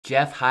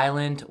Jeff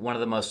Hyland, one of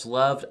the most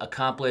loved,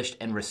 accomplished,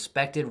 and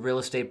respected real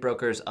estate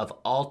brokers of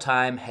all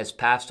time, has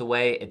passed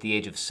away at the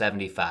age of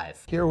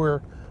 75. Here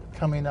we're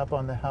coming up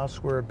on the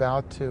house we're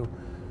about to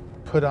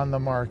put on the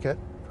market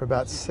for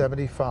about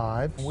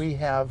 75. We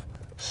have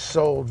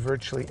sold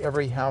virtually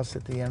every house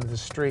at the end of the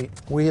street.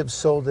 We have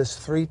sold this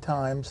 3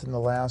 times in the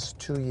last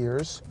 2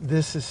 years.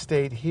 This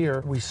estate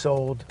here we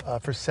sold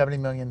for $70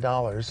 million.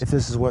 If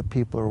this is what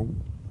people are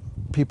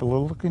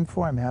looking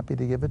for, I'm happy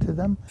to give it to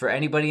them. For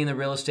anybody in the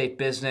real estate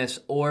business,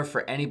 or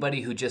for anybody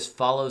who just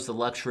follows the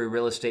luxury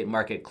real estate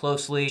market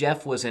closely,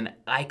 Jeff was an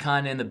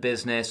icon in the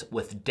business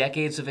with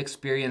decades of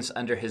experience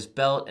under his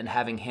belt and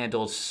having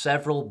handled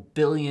several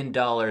 $billion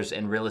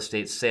in real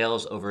estate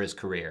sales over his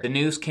career. The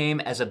news came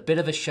as a bit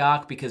of a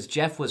shock because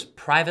Jeff was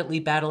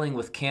privately battling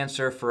with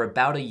cancer for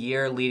about a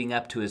year leading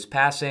up to his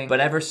passing, but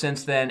ever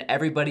since then,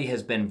 everybody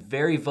has been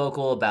very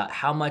vocal about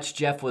how much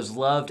Jeff was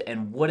loved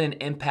and what an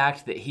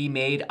impact that he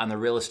made on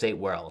the real estate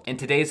world. In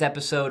today's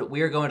episode,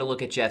 we are going to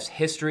look at Jeff's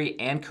history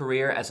and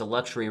career as a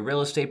luxury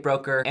real estate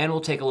broker, and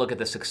we'll take a look at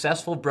the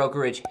successful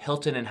brokerage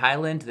Hilton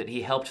Hyland that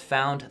he helped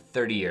found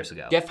 30 years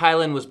ago. Jeff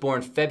Hyland was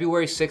born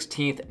February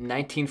 16th,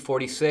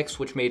 1946,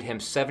 which made him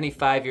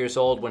 75 years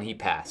old when he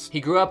passed. He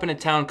grew up in a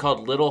town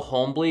called Little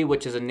Holmby,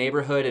 which is a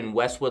neighborhood in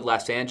Westwood,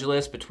 Los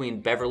Angeles,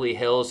 between Beverly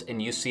Hills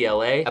and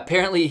UCLA.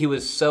 Apparently, he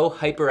was so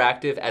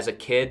hyperactive as a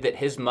kid that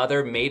his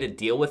mother made a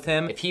deal with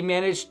him. If he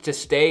managed to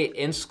stay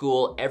in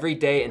school every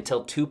day until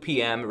 2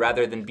 p.m.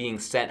 rather than being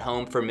sent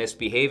home for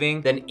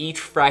misbehaving, then each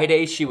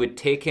Friday she would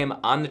take him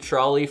on the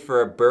trolley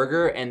for a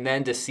burger and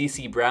then to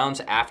CC Brown's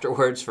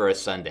afterwards for a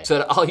sundae. So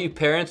to all you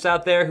parents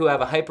out there who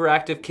have a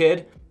hyperactive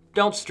kid,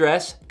 don't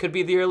stress, could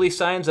be the early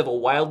signs of a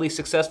wildly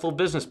successful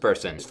business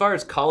person. As far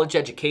as college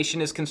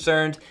education is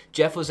concerned,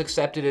 Jeff was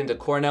accepted into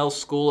Cornell's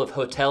School of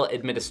Hotel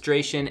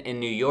Administration in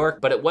New York,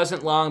 but it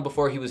wasn't long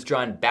before he was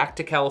drawn back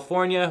to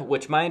California,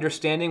 which my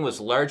understanding was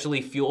largely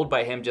fueled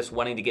by him just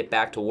wanting to get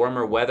back to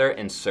warmer weather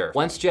and surf.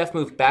 Once Jeff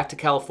moved back to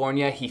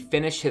California, he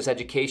finished his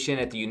education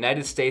at the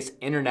United States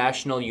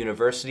International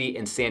University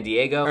in San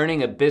Diego,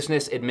 earning a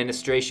business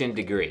administration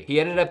degree. He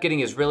ended up getting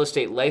his real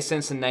estate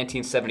license in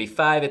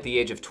 1975 at the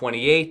age of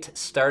 28,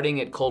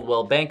 starting at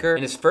Coldwell Banker,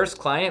 and his first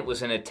client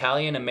was an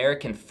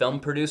Italian-American film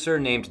producer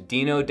named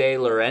Dino De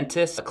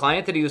Laurentiis, a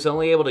client that he was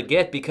only able to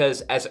get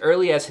because as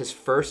early as his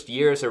first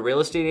year as a real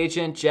estate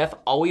agent, Jeff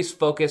always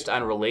focused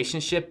on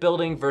relationship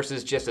building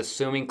versus just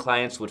assuming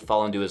clients would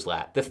fall into his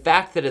lap. The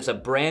fact that as a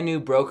brand new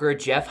broker,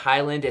 Jeff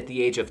Hyland at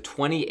the age of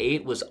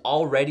 28 was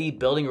already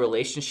building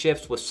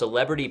relationships with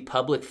celebrity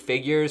public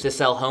figures to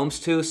sell homes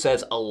to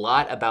says a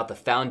lot about the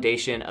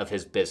foundation of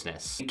his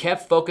business. He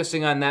kept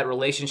focusing on that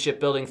relationship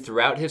building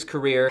throughout his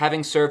career,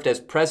 having served as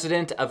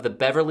president of the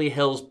Beverly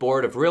Hills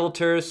Board of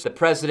Realtors, the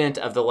president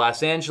of the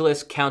Los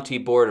Angeles County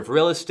Board of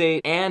Real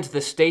Estate, and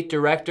the state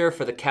director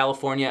for the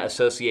California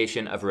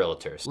Association of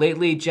Realtors.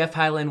 Lately, Jeff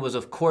Hyland was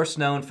of course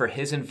known for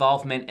his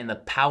involvement in the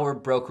power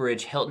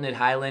brokerage Hilton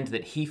Hyland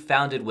that he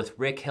founded with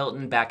Rick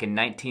Hilton back in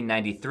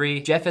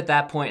 1993. Jeff at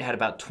that point had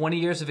about 20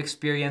 years of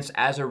experience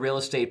as a real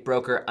estate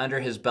broker under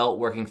his belt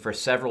working for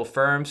several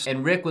firms,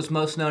 and Rick was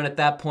most known at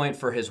that point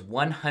for his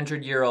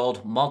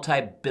 100-year-old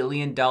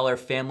multi-billion-dollar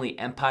family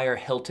empire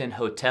Hilton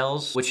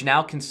Hotels, which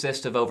now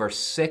consist of over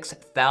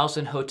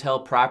 6,000 hotel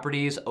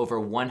properties over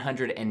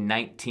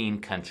 119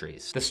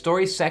 countries. The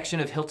stories section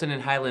of Hilton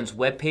Hyland's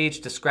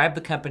webpage described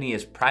the company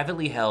as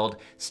privately held,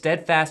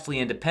 steadfastly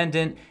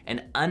independent,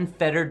 and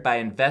unfettered by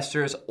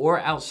investors or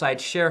outside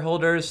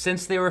shareholders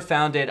since they were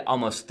founded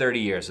almost 30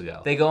 years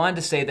ago. They go on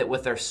to say that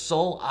with their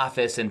sole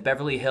office in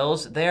Beverly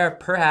Hills, they are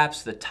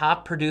perhaps the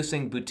top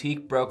producing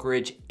boutique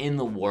brokerage in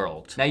the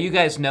world. Now you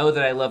guys know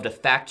that I love to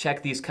fact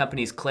check these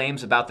companies'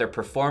 claims about their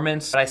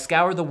performance, but I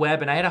scoured the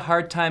web and I had a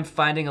hard time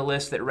finding a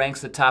list that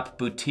ranks the top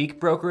boutique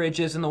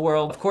brokerages in the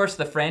world. Of course,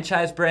 the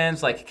franchise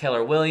brands like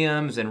Keller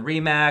Williams and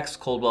Remax,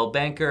 Coldwell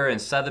Banker, and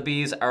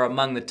Sotheby's are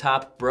among the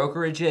top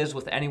brokerages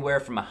with anywhere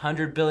from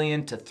 $100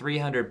 billion to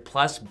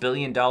 $300+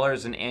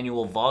 billion in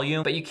annual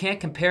volume, but you can't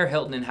compare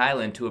Hilton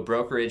Hyland to a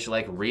brokerage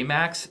like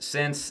Remax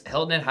since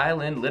Hilton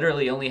Hyland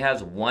literally only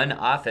has one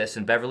office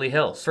in Beverly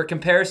Hills. For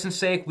comparison's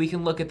sake, we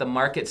can look at the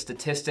market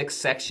statistics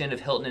section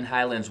of Hilton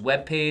Hyland's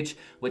webpage,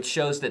 which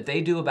shows that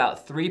they do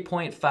about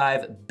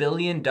 $3.5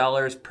 billion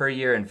per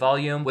year in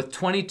volume, with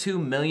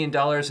 $22 million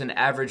in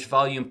average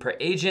volume per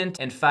agent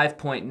and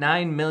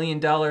 $5.9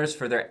 million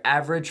for their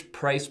average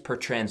price per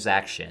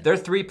transaction. Their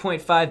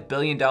 $3.5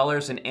 billion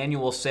in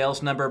annual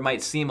sales number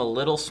might seem a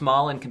little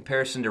small in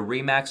comparison to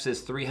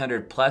Remax's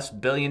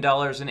 $300+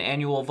 billion in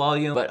annual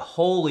volume, but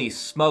holy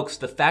smokes,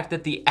 the fact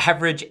that the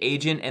average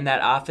agent in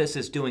that office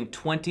is doing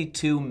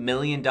 $22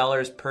 million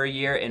per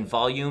year in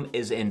volume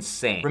is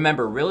insane.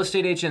 Remember, real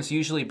estate agents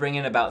usually bring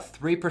in about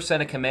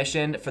 3% of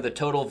commission for the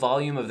total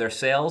volume of their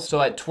sales.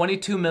 So at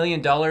 $22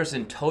 million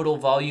in total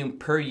volume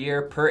per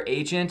year per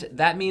agent,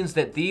 that means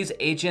that these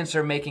agents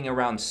are making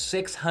around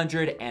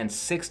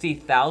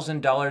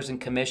 $660,000 in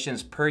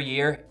commissions per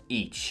year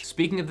each.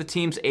 Speaking of the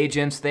team's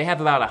agents, they have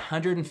about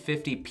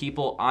 150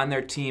 people on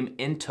their team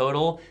in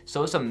total,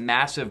 so it's a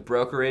massive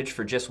brokerage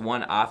for just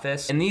one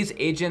office. And these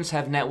agents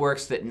have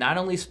networks that not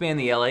only span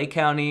the LA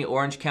County,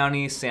 Orange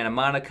County, Santa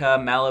Monica,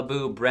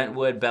 Malibu,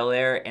 Brentwood, Bel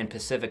Air, and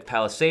Pacific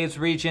Palisades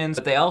regions,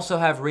 but they also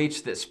have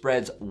reach that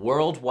spreads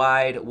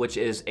worldwide, which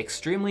is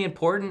extremely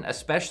important,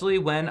 especially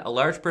when a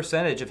large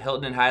percentage of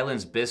Hilton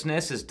Hyland's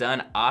business is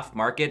done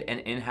off-market and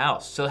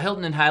in-house. So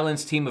Hilton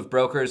Hyland's team of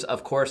brokers,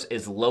 of course,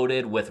 is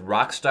loaded with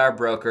rockstar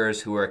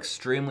brokers who are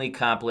extremely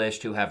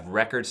accomplished, who have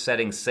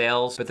record-setting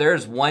sales. But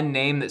there's one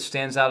name that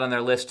stands out on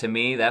their list to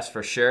me, that's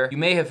for sure. You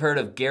may have heard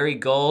of Gary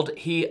Gold.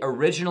 He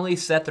originally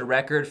set the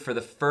record for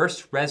the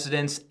first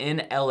residence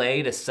in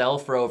LA to sell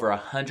for over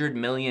 $100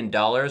 million,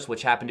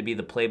 which happened to be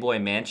the Playboy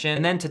Mansion.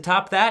 And then to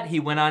top that, he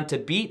went on to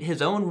beat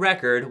his own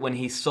record when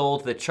he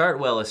sold the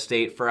Chartwell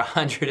estate for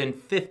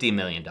 $150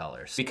 million.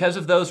 Because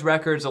of those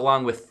records,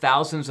 along with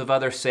thousands of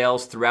other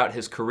sales throughout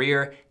his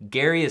career,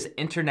 Gary is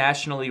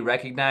internationally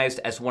recognized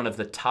as one of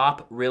the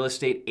top real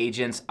estate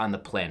agents on the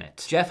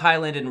planet. Jeff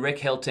Hyland and Rick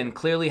Hilton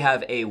clearly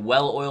have a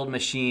well-oiled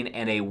machine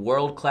and a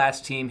world-class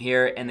team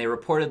here, and they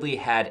reportedly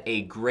had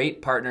a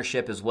great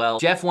partnership as well.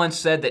 Jeff once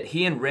said that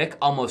he and Rick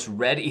almost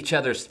read each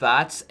other's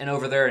thoughts, and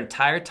over their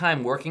entire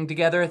time working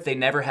together, they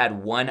never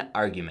had one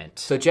argument.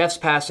 So Jeff's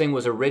passing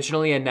was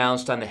originally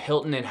announced on the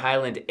Hilton and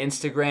Hyland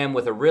Instagram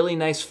with a really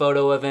nice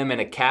photo of him and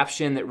a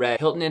caption that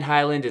read, "Hilton and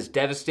Hyland is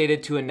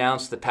devastated to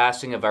announce the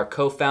passing of our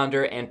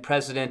co-founder and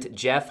president,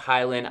 Jeff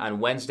Hyland, on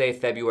Wednesday,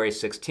 February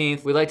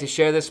 16th. We'd like to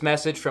share this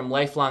message from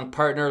lifelong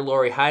partner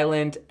Lori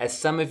Hyland. As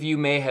some of you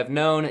may have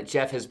known,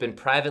 Jeff has been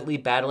privately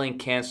battling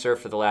cancer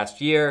for the last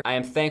year. I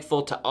am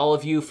thankful to all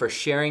of you for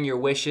sharing your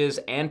wishes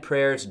and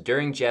prayers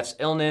during Jeff's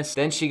illness."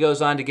 Then she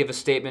goes on to give a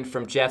statement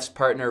from Jeff's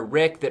partner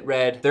Rick that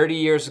read, "30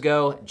 years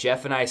ago,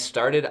 Jeff and I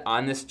started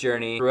on this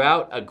journey.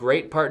 Throughout, a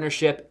great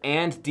partnership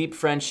and deep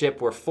friendship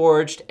were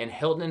forged, and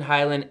Hilton and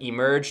Hyland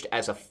emerged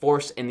as a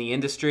force in the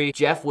industry.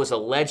 Jeff was a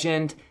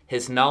legend.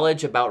 His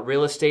knowledge about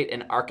real estate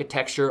and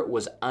architecture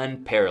was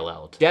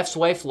unparalleled." Jeff's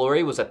wife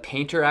Lori was a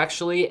painter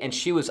actually, and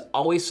she was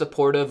always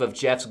supportive of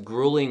Jeff's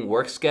grueling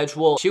work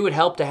schedule. She would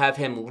help to have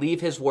him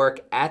leave his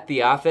work at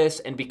the office,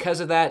 and because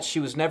of that,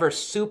 she was never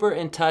super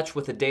in touch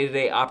with the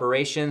day-to-day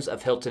operations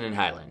of Hilton and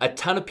Hyland. A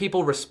ton of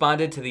people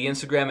responded to the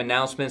Instagram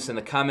announcements in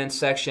the comments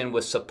section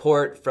with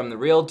support, from The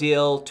Real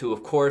Deal to,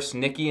 of course,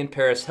 Nikki and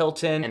Paris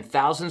Hilton, and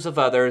thousands of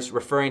others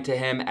referring to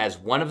him as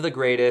one of the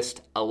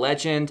greatest, a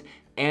legend,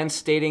 and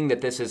stating that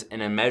this is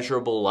an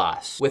immeasurable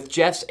loss. With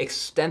Jeff's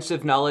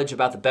extensive knowledge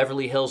about the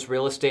Beverly Hills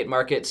real estate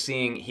market,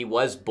 seeing he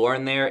was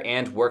born there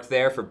and worked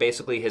there for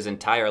basically his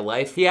entire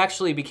life, he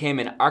actually became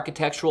an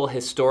architectural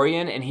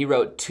historian, and he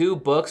wrote 2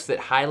 books that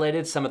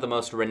highlighted some of the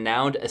most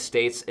renowned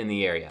estates in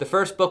the area. The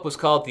first book was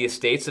called The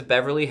Estates of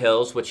Beverly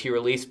Hills, which he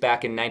released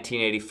back in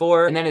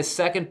 1984, and then his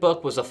second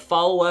book was a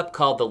follow-up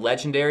called The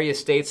Legendary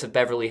Estates of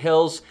Beverly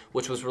Hills,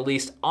 which was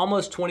released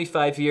almost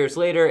 25 years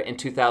later in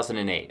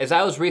 2008. As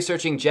I was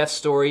researching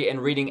Jeff's story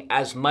and reading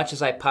as much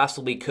as I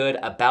possibly could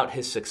about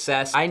his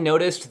success, I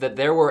noticed that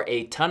there were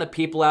a ton of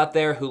people out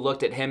there who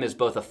looked at him as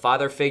both a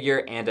father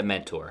figure and a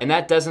mentor. And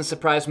that doesn't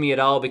surprise me at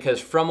all, because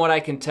from what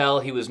I can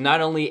tell, he was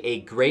not only a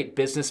great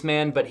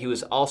businessman, but he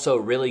was also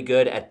really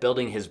good at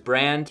building his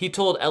brand. He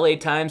told LA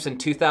Times in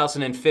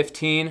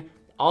 2015,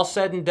 "All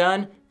said and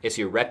done, it's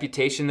your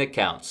reputation that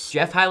counts."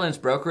 Jeff Hyland's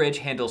brokerage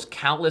handles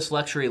countless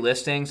luxury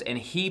listings, and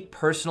he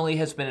personally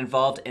has been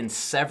involved in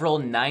several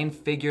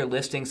 9-figure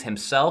listings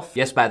himself.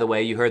 Yes, by the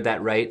way, you heard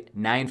that right.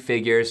 9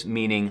 figures,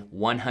 meaning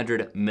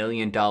 $100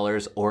 million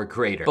or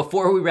greater.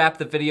 Before we wrap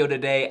the video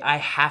today, I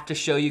have to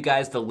show you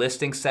guys the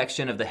listing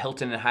section of the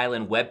Hilton and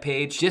Hyland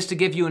webpage, just to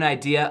give you an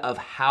idea of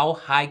how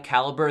high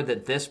caliber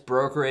that this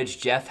brokerage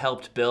Jeff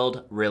helped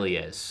build really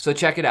is. So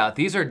check it out.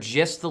 These are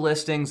just the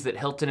listings that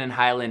Hilton and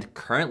Hyland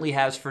currently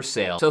has for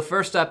sale. So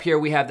first up here,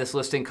 we have this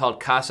listing called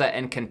Casa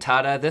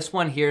Encantada. This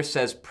one here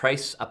says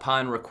price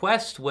upon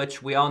request,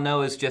 which we all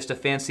know is just a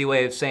fancy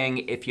way of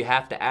saying if you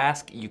have to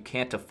ask, you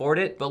can't afford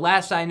it. But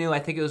last I knew, I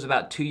think it was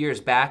about 2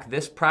 years back,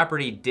 this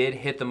property did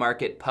hit the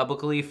market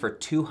publicly for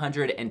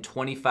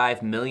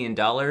 $225 million.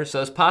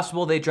 So it's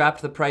possible they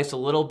dropped the price a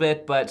little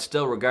bit, but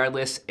still,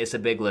 regardless, it's a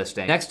big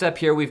listing. Next up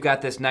here, we've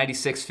got this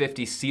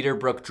 9650 Cedar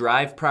Brook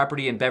Drive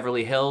property in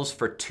Beverly Hills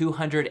for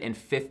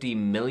 $250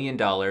 million.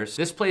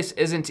 This place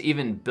isn't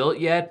even built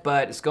yet, yet,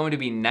 but it's going to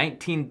be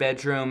 19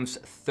 bedrooms,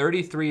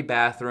 33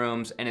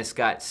 bathrooms, and it's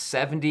got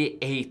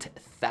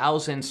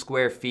 78,000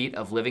 square feet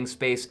of living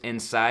space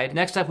inside.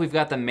 Next up, we've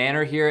got the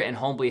Manor here in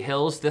Holmby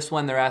Hills. This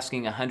one, they're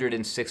asking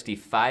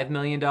 $165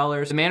 million.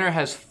 The Manor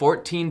has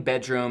 14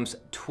 bedrooms,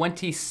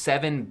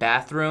 27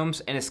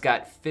 bathrooms, and it's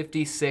got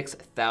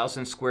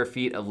 56,000 square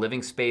feet of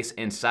living space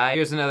inside.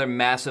 Here's another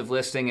massive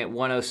listing at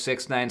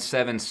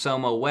 10697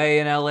 Soma Way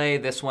in LA.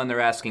 This one, they're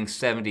asking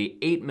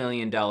 $78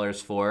 million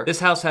for. This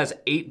house has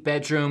 8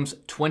 bedrooms,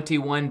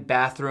 21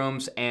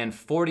 bathrooms, and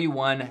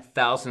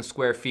 41,000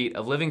 square feet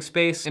of living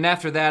space. And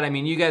after that, I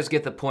mean, you guys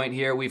get the point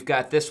here. We've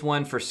got this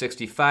one for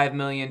 $65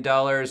 million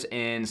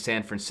in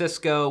San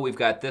Francisco. We've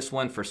got this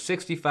one for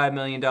 $65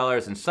 million in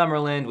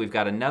Summerlin. We've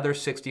got another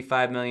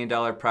 $65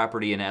 million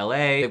property in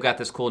LA. They've got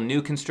this cool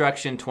new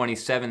construction,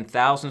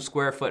 27,000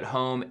 square foot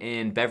home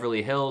in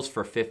Beverly Hills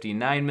for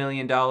 $59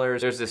 million.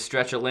 There's this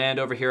stretch of land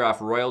over here off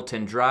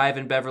Royalton Drive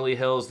in Beverly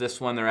Hills. This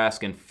one, they're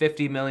asking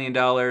 $50 million.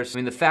 I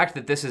mean, the fact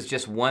that this is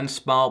just one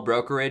small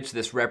brokerage,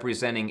 this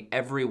representing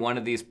every one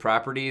of these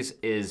properties,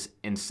 is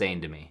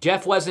insane to me.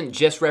 Jeff wasn't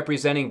just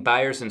representing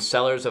buyers and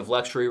sellers of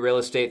luxury real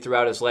estate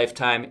throughout his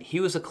lifetime. He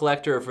was a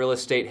collector of real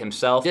estate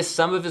himself. Just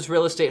some of his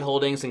real estate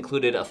holdings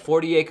included a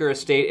 40-acre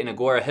estate in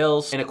Agora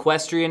Hills, an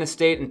equestrian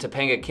estate in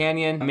Topanga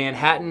Canyon, a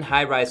Manhattan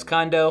high-rise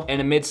condo,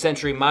 and a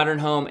mid-century modern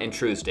home in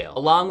Truesdale.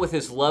 Along with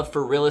his love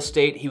for real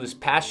estate, he was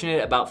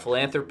passionate about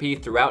philanthropy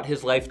throughout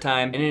his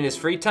lifetime, and in his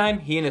free time,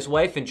 he and his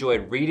wife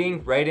enjoyed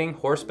reading, writing,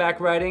 horseback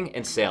riding,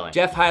 and sailing.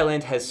 Jeff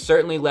Hyland has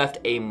certainly left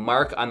a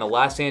mark on the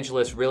Los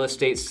Angeles real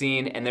estate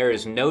scene, and there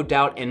is no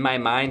doubt in my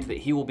mind that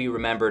he will be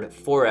remembered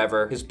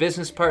forever. His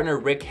business partner,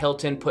 Rick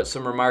Hilton, put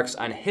some remarks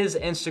on his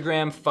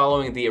Instagram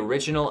following the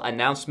original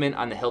announcement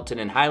on the Hilton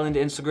and Hyland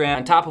Instagram.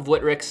 On top of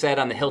what Rick said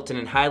on the Hilton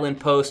and Hyland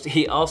post,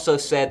 he also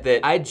said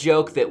that, "I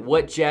joke that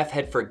what Jeff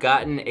had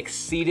forgotten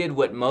exceeded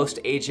what most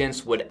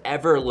agents would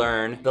ever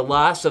learn. The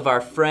loss of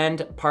our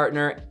friend,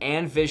 partner,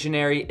 and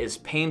visionary is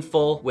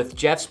painful. With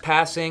Jeff's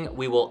passing,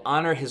 we will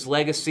honor his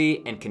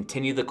legacy and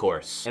continue the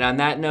course." And on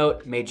that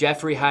note, may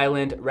Jeffrey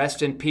Hyland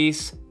rest in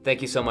peace.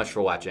 Thank you so much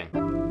for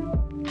watching.